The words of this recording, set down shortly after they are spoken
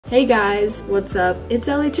Hey guys, what's up? It's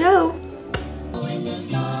elliejo.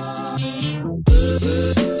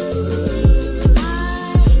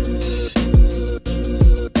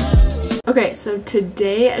 Okay, so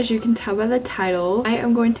today, as you can tell by the title, I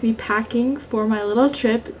am going to be packing for my little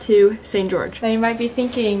trip to St. George. Now you might be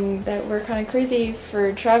thinking that we're kind of crazy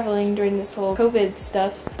for traveling during this whole COVID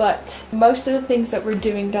stuff, but most of the things that we're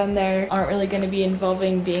doing down there aren't really going to be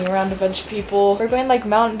involving being around a bunch of people. We're going like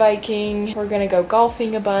mountain biking, we're going to go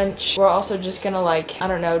golfing a bunch, we're also just going to like, I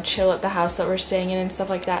don't know, chill at the house that we're staying in and stuff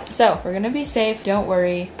like that. So we're going to be safe, don't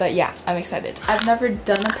worry, but yeah, I'm excited. I've never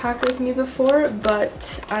done a pack with me before,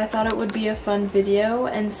 but I thought it would be a fun video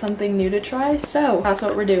and something new to try, so that's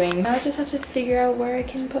what we're doing. Now I just have to figure out where I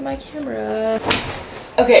can put my camera.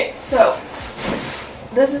 Okay, so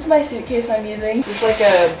this is my suitcase I'm using. It's like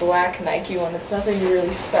a black Nike one. It's nothing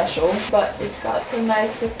really special, but it's got some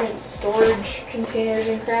nice different storage containers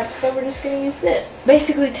and crap, so we're just gonna use this.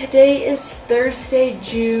 Basically, today is Thursday,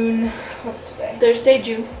 June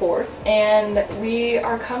 4th, and we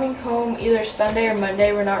are coming home either Sunday or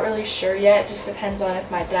Monday. We're not really sure yet. It just depends on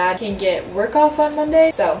if my dad can get work off on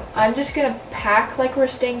Monday. So I'm just gonna pack like we're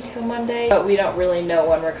staying till Monday, but we don't really know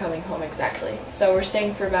when we're coming home exactly. So we're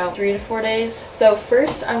staying for about 3 to 4 days. So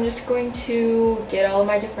first I'm just going to get all of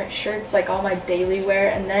my different shirts, like all my daily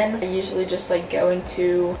wear, and then I usually just like go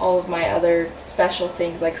into all of my other special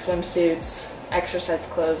things like swimsuits, exercise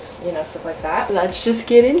clothes, you know, stuff like that. Let's just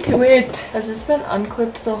get into it. Has this been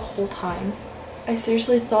unclipped the whole time? I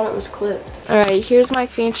seriously thought it was clipped. Alright, here's my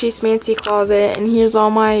fancy smancy closet, and here's all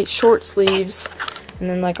my short sleeves, and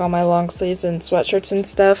then like all my long sleeves and sweatshirts and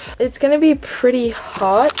stuff. It's gonna be pretty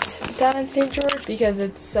hot down in St. George because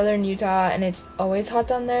it's southern Utah and it's always hot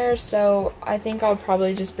down there, so I think I'll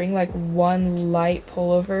probably just bring like one light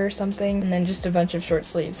pullover or something and then just a bunch of short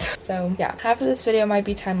sleeves. So yeah, half of this video might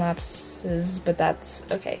be time lapses, but that's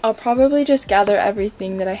okay. I'll probably just gather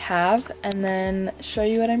everything that I have and then show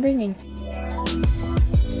you what I'm bringing.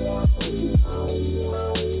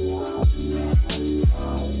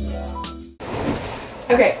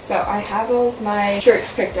 Okay, so I have all of my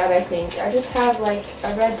shirts picked out, I think. I just have like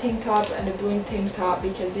a red tank top and a blue tank top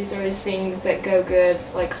because these are always things that go good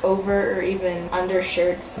like over or even under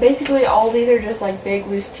shirts. Basically all these are just like big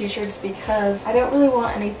loose t-shirts because I don't really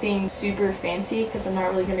want anything super fancy because I'm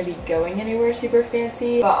not really going to be going anywhere super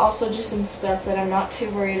fancy, but also just some stuff that I'm not too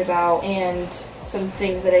worried about and some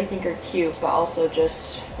things that I think are cute but also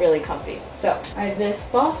just really comfy. So I have this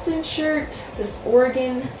Boston shirt, this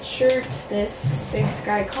Oregon shirt, this Big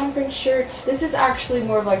Sky Conference shirt. This is actually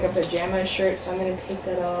more of like a pajama shirt, so I'm going to take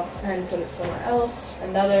that off and put it somewhere else.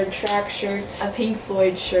 Another track shirt, a Pink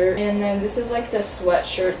Floyd shirt, and then this is like the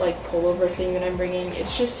sweatshirt like pullover thing that I'm bringing.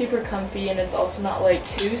 It's just super comfy and it's also not like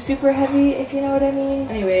too super heavy, if you know what I mean.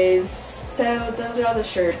 Anyways, so those are all the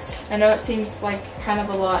shirts. I know it seems like kind of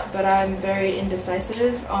a lot, but I'm very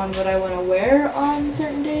indecisive on what I want to wear on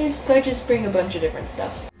certain days, so I just bring a bunch of different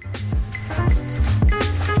stuff.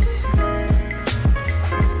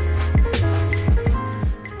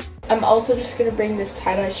 I'm also just going to bring this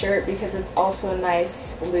tie-dye shirt because it's also a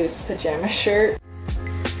nice loose pajama shirt.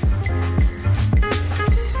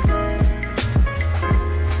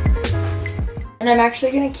 And I'm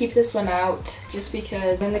actually going to keep this one out just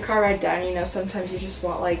because in the car ride down, you know, sometimes you just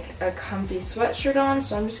want like a comfy sweatshirt on,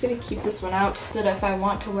 so I'm just going to keep this one out so that if I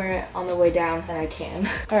want to wear it on the way down, then I can.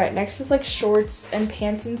 Alright, next is like shorts and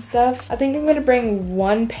pants and stuff. I think I'm going to bring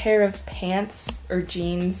one pair of pants or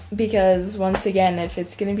jeans because once again, if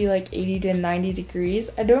it's going to be like 80 to 90 degrees,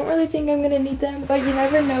 I don't really think I'm going to need them, but you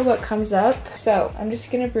never know what comes up. So I'm just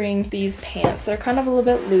going to bring these pants. They're kind of a little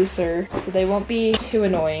bit looser, so they won't be too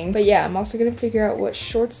annoying. But yeah, I'm also going to figure out what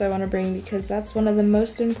shorts I want to bring because that's one of the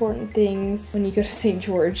most important things when you go to St.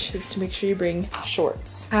 George is to make sure you bring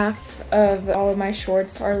shorts. Half of all of my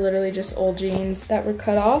shorts are literally just old jeans that were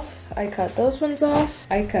cut off. I cut those ones off.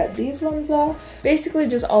 I cut these ones off. Basically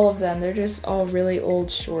just all of them. They're just all really old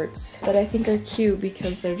shorts that I think are cute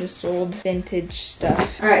because they're just old vintage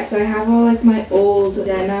stuff. Alright, so I have all like my old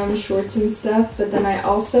denim shorts and stuff, but then I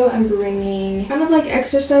also am bringing kind of like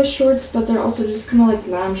exercise shorts, but they're also just kind of like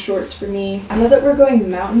lounge shorts for me. I know that we're going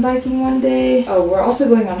mountain biking one day. Oh, we're also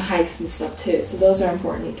going on hikes and stuff too, so those are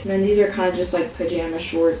important. And then these are kind of just like pajama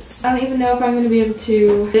shorts. I don't even know if I'm going to be able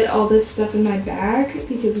to fit all this stuff in my bag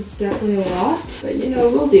because it's definitely a lot, but you know,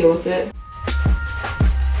 we'll deal with it.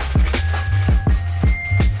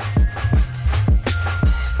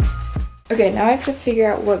 Okay, now I have to figure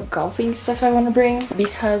out what golfing stuff I want to bring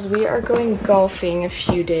because we are going golfing a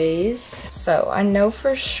few days. So I know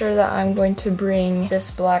for sure that I'm going to bring this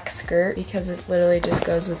black skirt because it literally just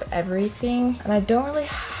goes with everything. And I don't really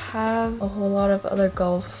have a whole lot of other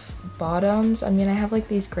golf bottoms. I mean, I have like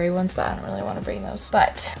these gray ones, but I don't really want to bring those.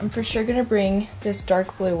 But I'm for sure gonna bring this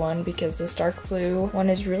dark blue one because this dark blue one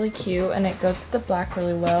is really cute and it goes with the black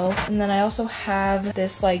really well. And then I also have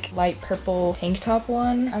this like light purple tank top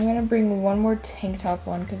one. I'm gonna bring one more tank top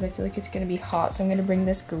one because I feel like it's gonna be hot, so I'm gonna bring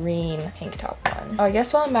this green tank top one. Oh, I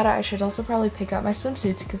guess while I'm at it, I should also probably pick out my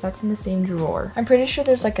swimsuits because that's in the same drawer. I'm pretty sure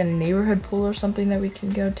there's like a neighborhood pool or something that we can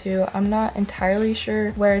go to. I'm not entirely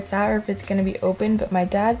sure where it's at or if it's gonna be open, but my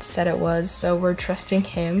dad said it was, so we're trusting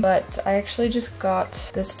him. But I actually just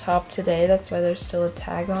got this top today. That's why there's still a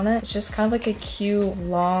tag on it. It's just kind of like a cute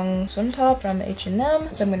long swim top from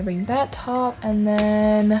H&M, so I'm gonna bring that top. And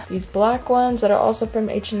then these black ones that are also from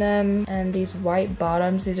H&M, and these white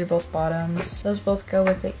bottoms. These are both bottoms. Those both go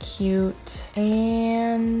with it cute.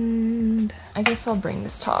 And I guess I'll bring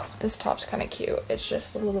this top. This top's kind of cute. It's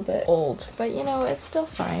just a little bit old, but you know, it's still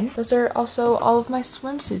fine. Those are also all of my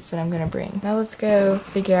swimsuits that I'm gonna bring. Now let's go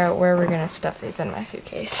figure out where we're gonna stuff these in my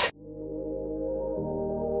suitcase.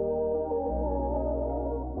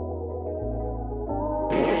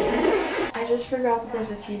 I just forgot that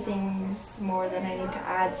there's a few things more that I need to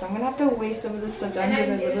add, so I'm gonna have to weigh some of this stuff down because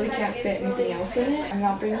I literally can't fit anything else in it. I'm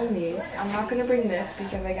not bringing these. I'm not gonna bring this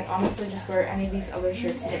because I can honestly just wear any of these other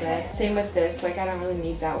shirts to bed. Same with this, like I don't really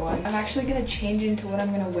need that one. I'm actually gonna change into what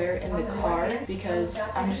I'm gonna wear in the car because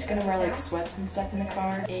I'm just gonna wear like sweats and stuff in the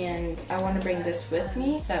car, and I want to bring this with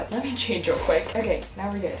me. So let me change real quick. Okay,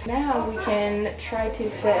 now we're good. Now we can try to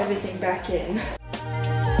fit everything back in.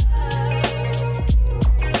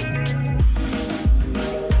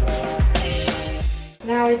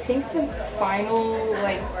 Now I think the final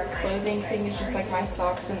like clothing thing is just like my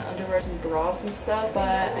socks and underwear and bras and stuff,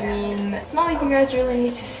 but I mean, it's not like you guys really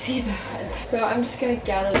need to see that. So I'm just gonna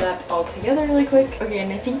gather that all together really quick. Okay,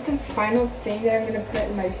 and I think the final thing that I'm gonna put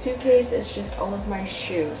in my suitcase is just all of my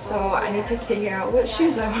shoes. So I need to figure out what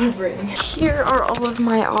shoes I want to bring. Here are all of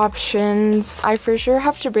my options. I for sure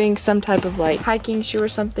have to bring some type of like hiking shoe or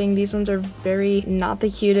something. These ones are very not the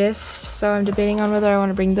cutest, so I'm debating on whether I want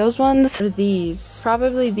to bring those ones or these.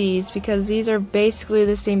 Probably these because these are basically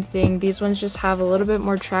the same thing. These ones just have a little bit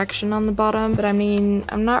more traction on the bottom, but I mean,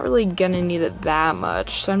 I'm not really gonna need it that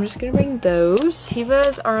much, so I'm just gonna bring those.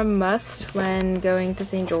 Tevas are a must when going to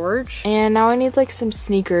St. George. And now I need like some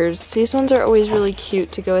sneakers. These ones are always really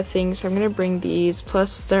cute to go with things, so I'm gonna bring these.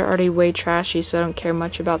 Plus they're already way trashy, so I don't care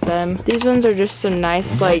much about them. These ones are just some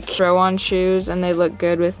nice like throw on shoes and they look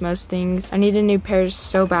good with most things. I need a new pair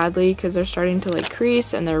so badly because they're starting to like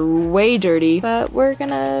crease and they're way dirty, but we're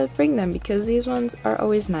gonna bring them because these ones are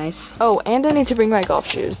always nice. Oh, and I need to bring my golf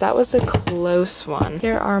shoes. That was a close one.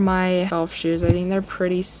 Here are my golf shoes. I think they're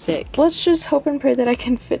pretty sick. Let's just hope and pray that I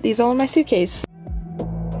can fit these all in my suitcase.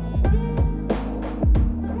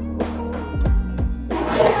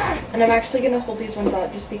 And I'm actually gonna hold these ones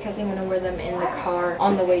up just because I'm gonna wear them in the car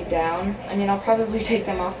on the way down. I mean, I'll probably take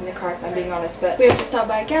them off in the car if I'm being honest, but if we have to stop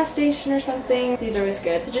by a gas station or something, these are always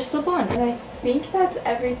good to just slip on. And I think that's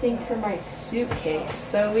everything for my suitcase,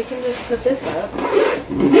 so we can just put this up.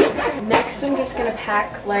 Next, I'm just gonna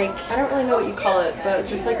pack like, I don't really know what you call it, but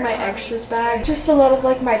just like my extras bag. Just a lot of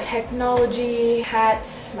like my technology,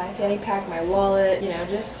 hats, my fanny pack, my wallet, you know,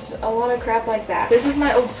 just a lot of crap like that. This is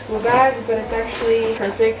my old school bag, but it's actually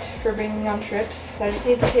perfect for bringing on trips. So I just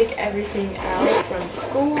need to take everything out from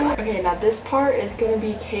school. Okay, now this part is gonna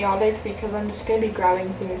be chaotic because I'm just gonna be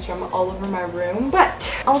grabbing things from all over my room,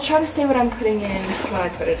 but I'll try to say what I'm putting in when I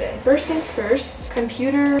put it in. First things first,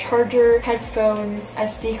 computer, charger, headphones,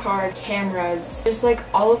 SD card, cameras, just like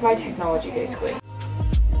all of my technology basically.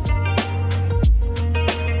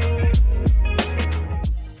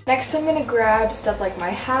 Next, I'm gonna grab stuff like my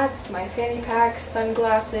hats, my fanny packs,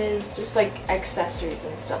 sunglasses, just like accessories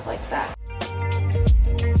and stuff like that.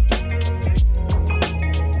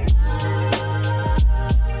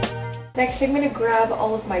 Next, I'm gonna grab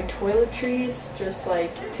all of my toiletries, just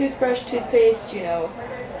like toothbrush, toothpaste, you know,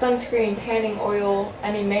 sunscreen, tanning oil,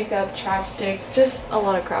 any makeup, chapstick, just a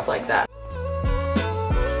lot of crap like that.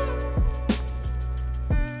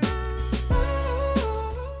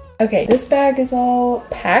 Okay, this bag is all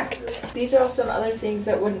packed. These are also some other things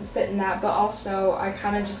that wouldn't fit in that, but also I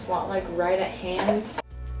kind of just want like right at hand.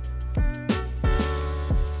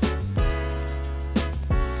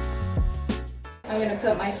 I'm gonna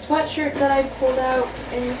put my sweatshirt that I pulled out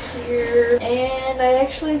in here, and I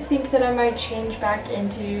actually think that I might change back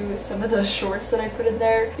into some of those shorts that I put in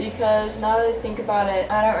there because now that I think about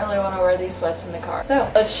it, I don't really want to wear these sweats in the car.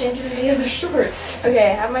 So let's change into the other shorts.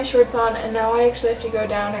 Okay, I have my shorts on, and now I actually have to go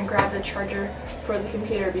down and grab the charger for the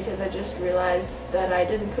computer because I just realized that I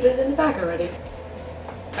didn't put it in the bag already.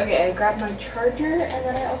 Okay, I grabbed my charger, and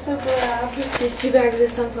then I also grabbed these 2 bags of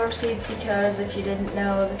sunflower seeds because if you didn't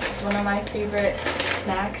know, this is one of my favorite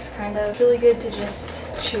snacks, kind of. Really good to just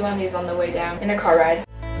chew on these on the way down in a car ride.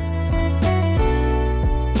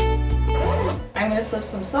 I'm gonna slip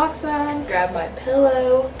some socks on, grab my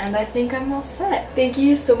pillow, and I think I'm all set. Thank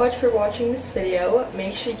you so much for watching this video.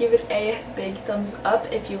 Make sure you give it a big thumbs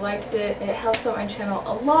up if you liked it. It helps out my channel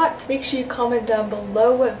a lot. Make sure you comment down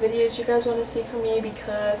below what videos you guys want to see from me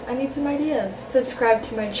because I need some ideas. Subscribe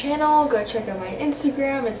to my channel. Go check out my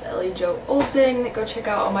Instagram. It's elliejo-olsen. Go check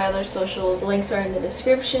out all my other socials. The links are in the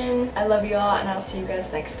description. I love you all, and I'll see you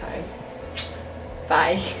guys next time.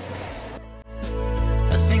 Bye.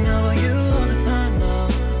 I think about you all the time now.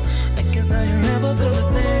 I guess I never